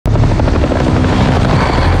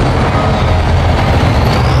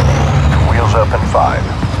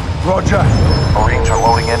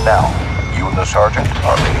Sergeant,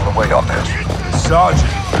 are leading the way on this. Sergeant?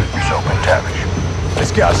 So McTavish. Let's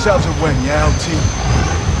get ourselves a win, yeah, old team?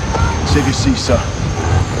 CVC, sir.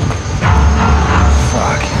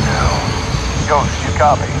 Fucking hell. Ghost, you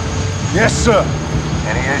copy? Yes, sir.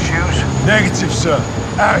 Any issues? Negative, sir.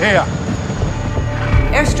 Out here.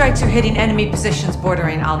 Airstrikes are hitting enemy positions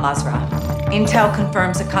bordering Al-Mazrah. Intel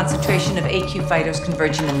confirms a concentration of AQ fighters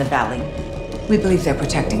converging in the valley. We believe they're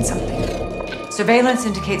protecting something. Surveillance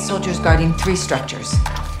indicates soldiers guarding 3 structures.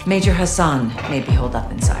 Major Hassan may be holed up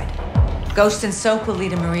inside. Ghost and Soap will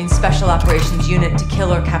lead a Marine Special Operations unit to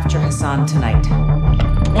kill or capture Hassan tonight.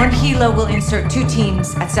 One Hilo will insert 2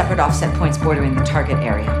 teams at separate offset points bordering the target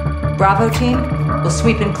area. Bravo team will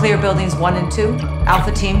sweep and clear buildings 1 and 2.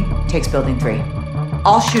 Alpha team takes building 3.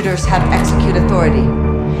 All shooters have execute authority,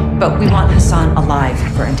 but we want Hassan alive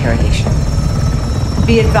for interrogation.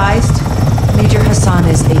 Be advised, Major Hassan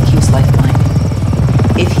is AQ's lifeline.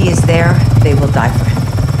 If he is there, they will die for him.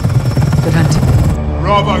 Good hunting.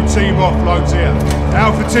 Bravo team offloads here.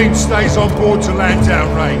 Alpha team stays on board to land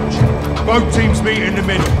downrange. Both teams meet in the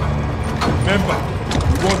middle. Remember,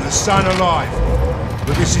 we want Hassan alive,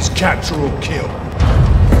 but this is capture or kill.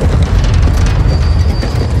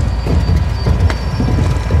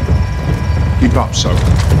 Keep up, Soap.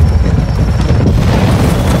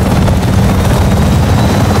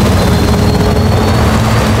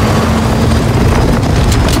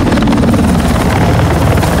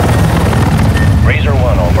 Razor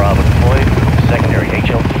 1, all Bravo deployed. Secondary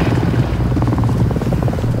HLT.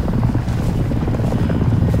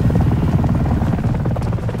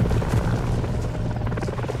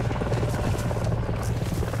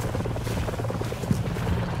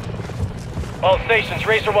 All stations,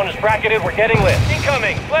 Racer 1 is bracketed, we're getting lit.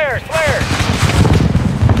 Incoming! Flares! Flares!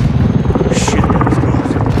 Shit,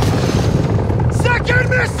 second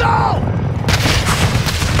missile!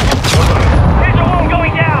 Racer 1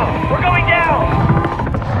 going down! We're going down!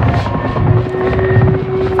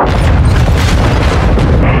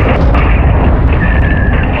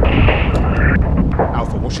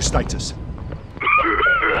 Alpha, what's your status?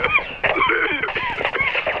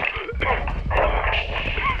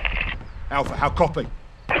 Alpha, how copy?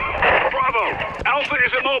 Bravo! Alpha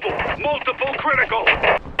is immobile. Multiple critical.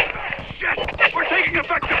 Shit! We're taking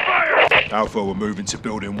effective fire! Alpha, we're moving to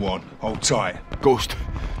building 1. Hold tight. Ghost,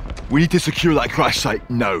 we need to secure that crash site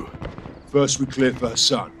now. First we clear for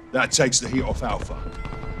Hassan. That takes the heat off Alpha.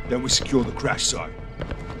 Then we secure the crash site.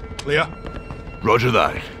 Clear? Roger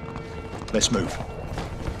that. Let's move.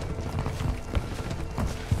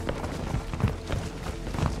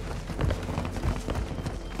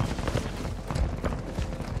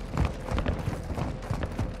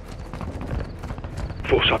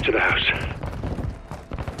 Force up to the house.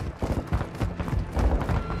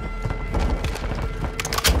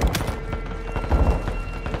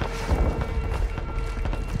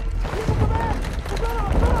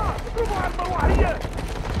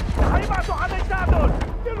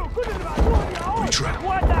 Retrap.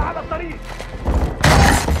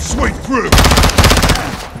 Swing through!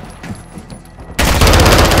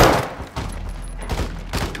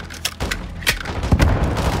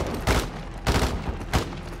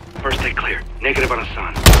 First take clear. Negative on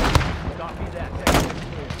Hassan.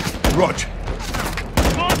 Roger.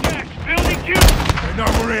 Contacts! Building 2! They know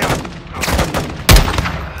we're here.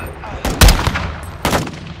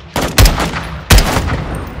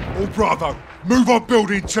 All Bravo, move on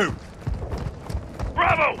building 2.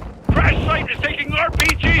 Bravo! Crash site is taking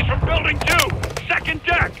RPGs from building 2! Second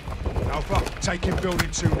deck! Alpha, taking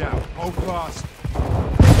building 2 now. Hold fast.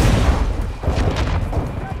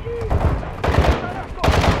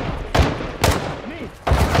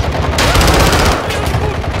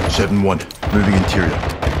 Seven 1, moving interior.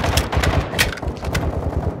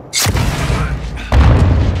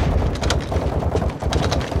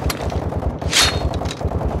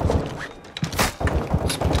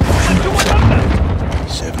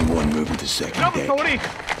 Moving to second deck. صواريخ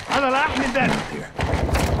انا رايح من ده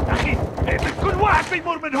اخي كل واحد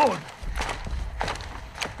بيمر من هون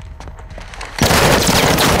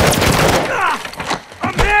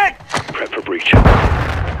I'm hit! Prep for breach.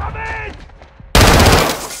 I'm in!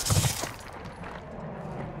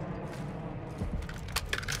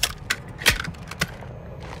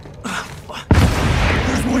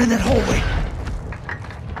 There's one in that hallway.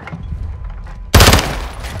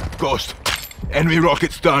 Ghost, enemy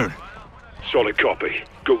rockets down. Solid copy.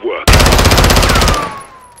 Good work. The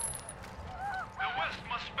West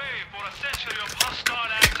must pay for a century of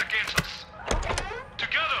hostile acts against us.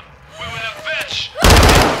 Together, we will avenge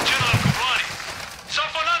General Ghorbrani.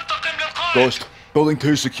 Ghost, building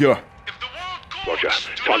 2 secure. If the world Roger. calls,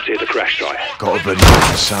 do Time bounty at the crash site. Got a bit of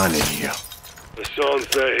Hassan in here. Hassan's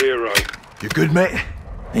their hero. You good, mate?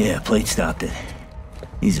 Yeah, plate stopped it.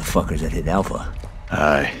 These are fuckers that hit Alpha.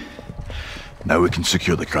 Aye. Now we can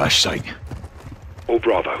secure the crash site. All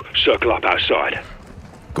Bravo, circle up outside.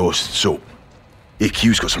 Ghost, so...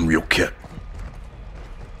 AQ's got some real kit.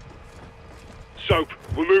 Soap,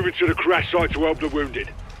 we're moving to the crash site to help the wounded.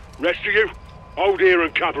 Rest of you, hold here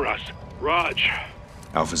and cover us. Raj.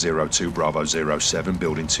 Alpha 02, Bravo 07,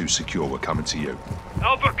 Building 2 secure. We're coming to you.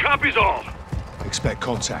 Alpha copies all. Expect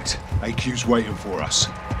contact. AQ's waiting for us.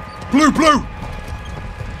 Blue!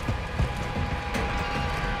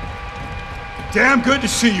 Damn good to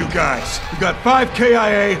see you guys. We got 5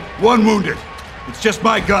 KIA, 1 wounded. It's just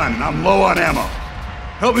my gun, and I'm low on ammo.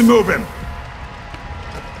 Help me move him.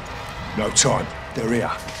 No time. They're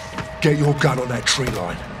here. Get your gun on that tree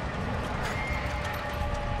line.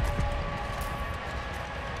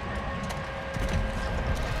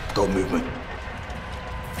 Got movement.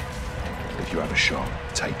 If you have a shot,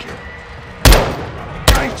 take it.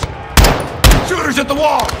 Right! Shooters at the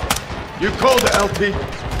wall! You called it, LT.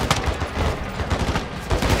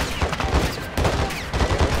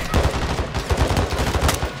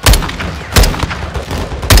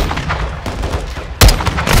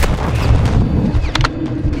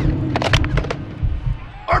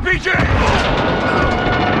 RPG!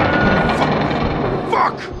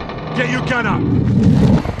 Fuck! Get your gun up!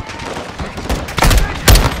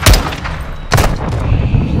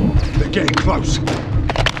 They're getting close.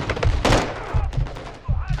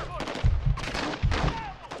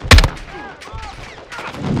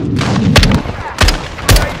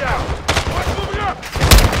 Stay down! What's moving up?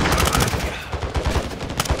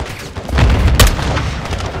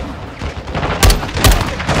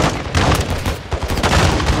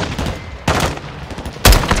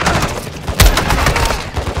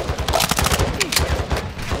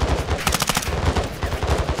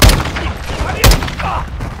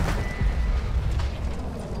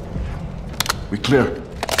 We clear.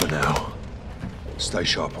 For now. Stay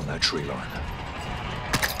sharp on that tree line.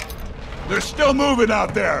 They're still moving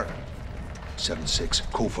out there! 7-6,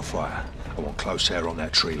 call for fire. I want close air on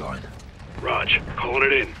that tree line. Raj, calling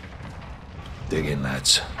it in. Dig in,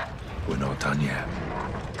 lads. We're not done yet.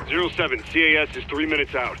 07, CAS is 3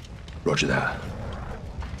 minutes out. Roger that.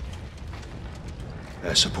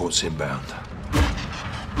 Air support's inbound.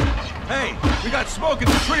 Hey, we got smoke at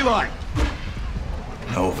the tree line!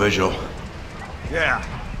 No visual. Yeah,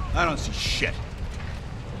 I don't see shit.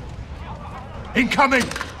 Incoming!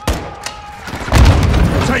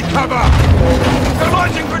 Take cover! They're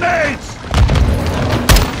launching grenades!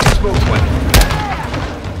 Smoke weapon.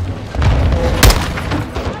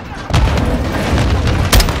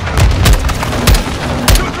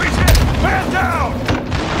 2-3's hit! Man down!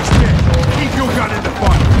 He's dead. Keep your gun in the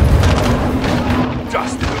fire.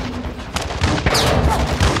 Dust him.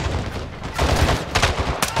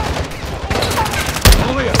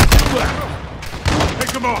 Only a few left.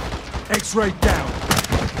 Pick him off. X-ray down.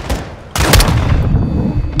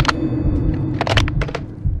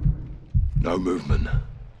 No movement.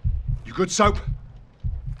 You good, Soap?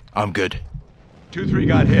 I'm good. 2-3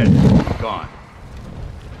 got hit. Gone.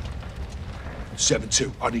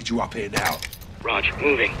 7-2, I need you up here now. Raj,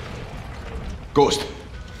 moving. Ghost,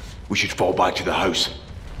 we should fall back to the house.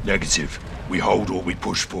 Negative. We hold or we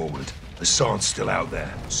push forward. Hassan's still out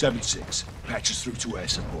there. 7-6, patch us through to air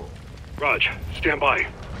support. Raj, stand by.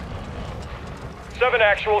 7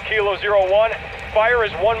 actual, Kilo 01. Fire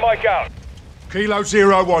is 1 mic out. Kilo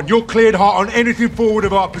 01, you're cleared hot on anything forward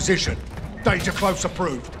of our position. Danger close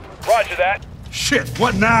approved. Roger that. Shit,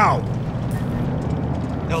 what now?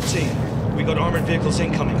 LT, we got armored vehicles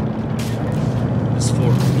incoming. It's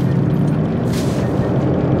 4.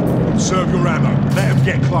 Conserve your ammo. Let them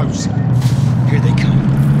get close. Here they come.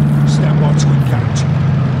 Stand by to engage.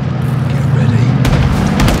 Get ready.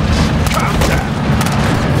 Calm down.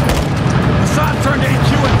 Hassan turned AQ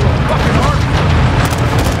into a fucking army.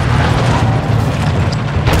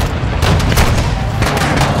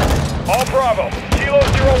 All Bravo. Kilo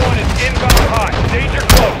 01 is inbound high. Danger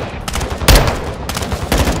close.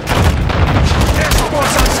 Air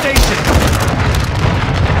support's on station.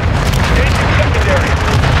 Engaging secondary.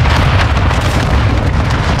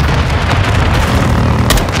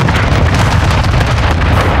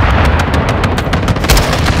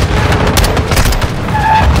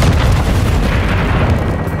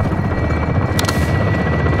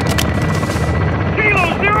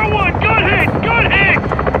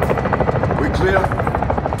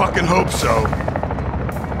 Fucking hope so.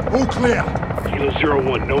 All clear. Kilo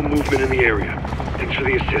 01, no movement in the area. Thanks for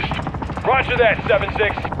the assist. Roger that,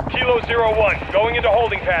 7-6. Kilo 01, going into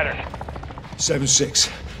holding pattern. 7-6.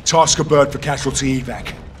 Task a bird for casualty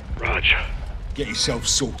evac. Roger. Get yourself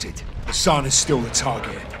sorted. Hassan is still the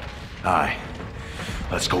target. Aye.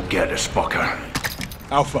 Let's go get this fucker.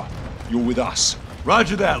 Alpha, you're with us.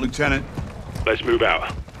 Roger that, Lieutenant. Let's move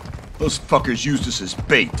out. Those fuckers used us as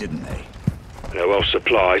bait, didn't they? They're well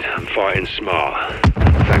supplied and fighting smart.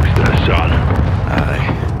 Thanks to Hassan.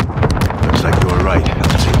 Aye. Looks like you were right,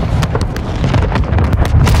 Elsie.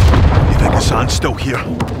 You think Hassan's still here?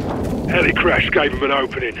 Heli crash gave them an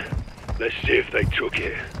opening. Let's see if they took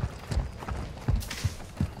it.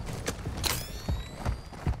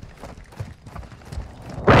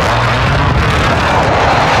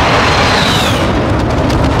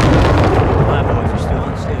 My boys are still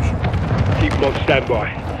on station. Keep them on standby.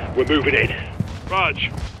 We're moving in.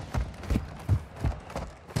 Raj.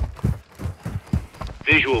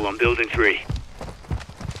 Visual on building 3.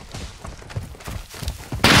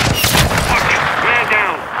 Man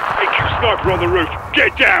down! AQ sniper on the roof!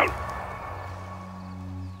 Get down!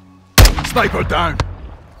 Sniper down!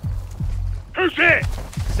 Who's hit?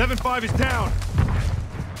 7-5 is down.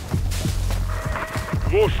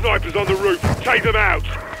 More snipers on the roof! Take them out!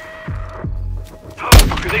 How the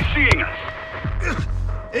fuck are they seeing us?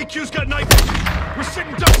 AQ's got night vision. We're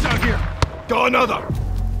sitting ducks out here. Got another!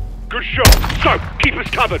 Good shot! So, keep us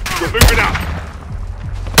covered! We're moving up!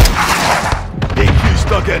 AQ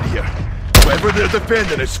stuck in here. Whoever they're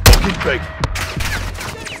defending is fucking big.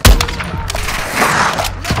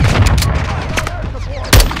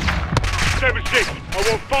 Seven 6, I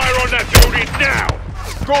want fire on that building now!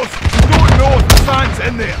 Ghost, you don't know if Hassan's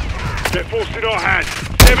in there. They're forcing our hand.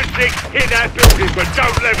 7-6, hit that building, but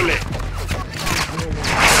don't level it!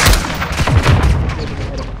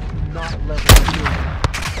 Not level.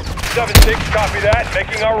 7-6, copy that.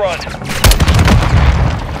 Making our run.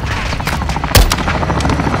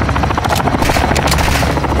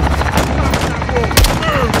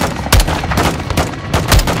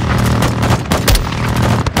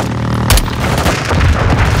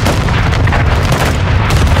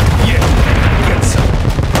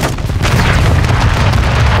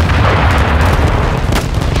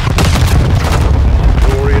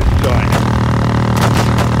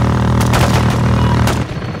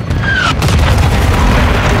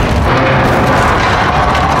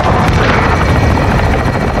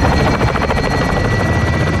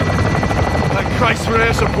 For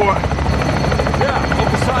air support. Yeah, hope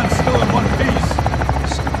Hassan's still in one piece.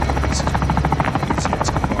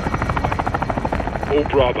 All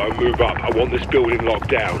Bravo, move up. I want this building locked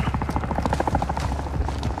down.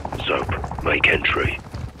 Soap, make entry.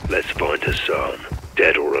 Let's find Hassan,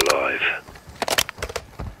 dead or alive.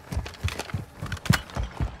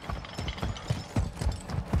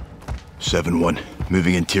 Seven 1,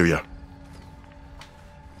 moving interior.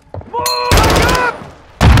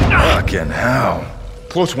 Fucking hell.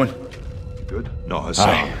 Close one. Good. Not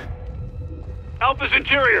Hassan. Alpha's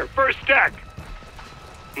interior, first deck.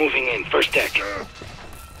 Moving in, first deck.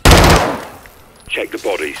 Check the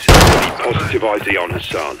bodies. Need positive ID on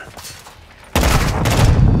Hassan.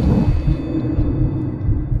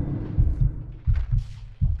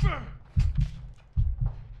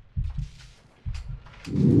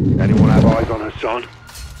 Anyone have eyes on Hassan?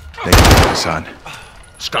 Thank you, Hassan.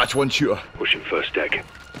 Scratch one shooter. Pushing first deck.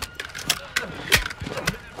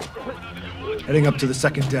 Heading up to the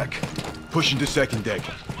second deck. Pushing to second deck.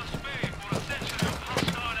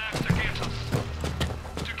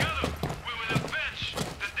 Together, we will avenge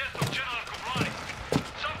the death of General Ghorbrani.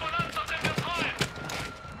 If the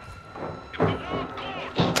world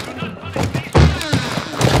courts do not punish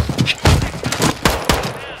these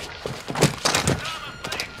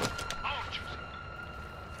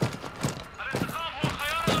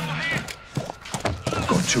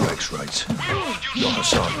Got 2 X-rays. Not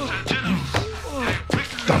Hassan.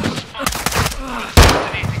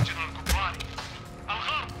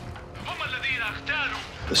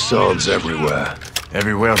 Hassan's everywhere.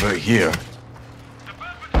 Everywhere but here.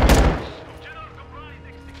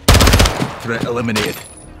 Threat eliminated.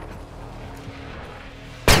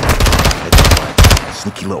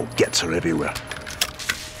 Sneaky little gets are everywhere.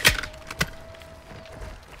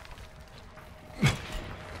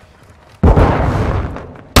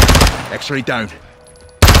 X-ray down.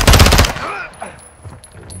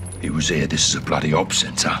 He was here. This is a bloody op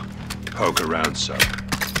center. Poke around, sir.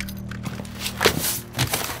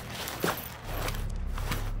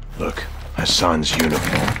 Look, Hassan's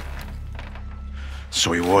uniform.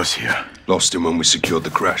 So he was here. Lost him when we secured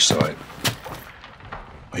the crash site.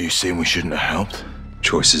 Are you saying we shouldn't have helped?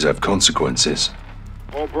 Choices have consequences.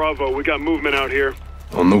 All Bravo, we got movement out here.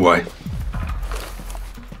 On the way.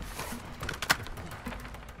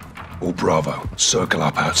 All Bravo, circle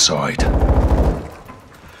up outside.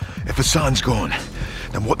 If Hassan's gone,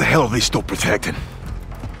 then what the hell have they still protecting?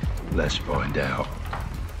 Let's find out.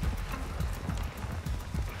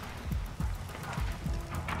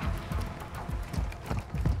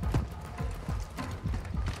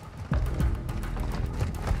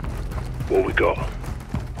 What we got?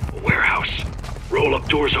 A warehouse. Roll-up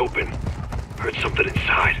doors open. Heard something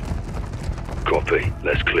inside. Copy.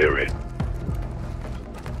 Let's clear it.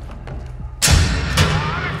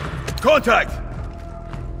 Contact!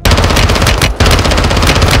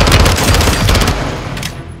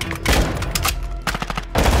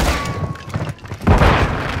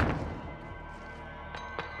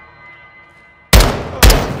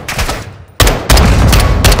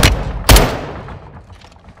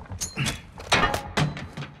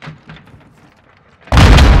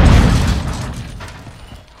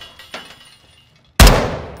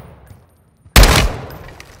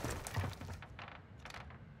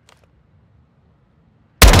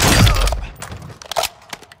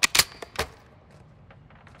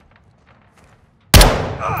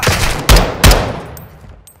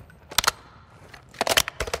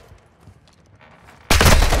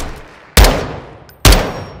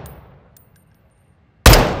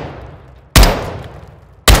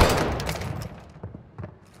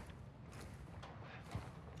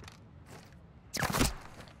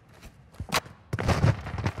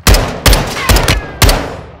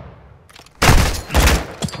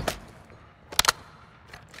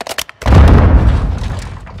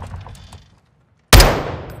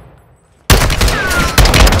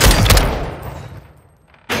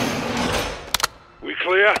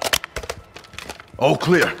 Clear? All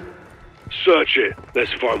clear. Search it.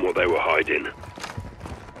 Let's find what they were hiding.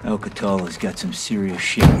 Al-Qatala's got some serious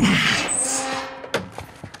shit.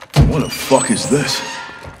 What the fuck is this?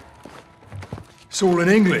 It's all in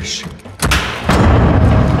English.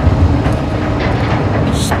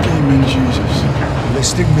 Steaming Jesus.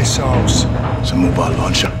 Ballistic missiles. It's a mobile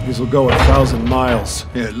launcher. These will go 1,000 miles.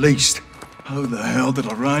 Yeah, at least. How the hell did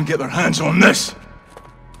Iran get their hands on this?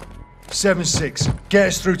 7-6. Get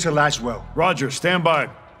us through to Laswell. Roger, stand by.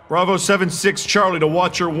 Bravo 7-6 Charlie to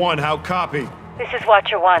Watcher 1, how copy? This is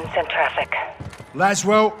Watcher 1, send traffic.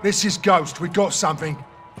 Laswell, this is Ghost. We got something.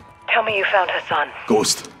 Tell me you found Hassan.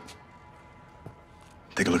 Ghost.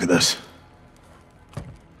 Take a look at this.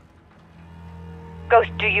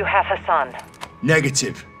 Ghost, do you have Hassan?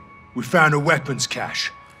 Negative. We found a weapons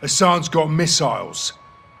cache. Hassan's got missiles.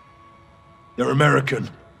 They're American.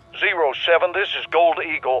 07, this is Gold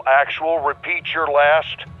Eagle. Actual, repeat your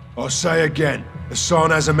last. I'll say again.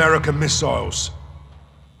 Hassan has American missiles.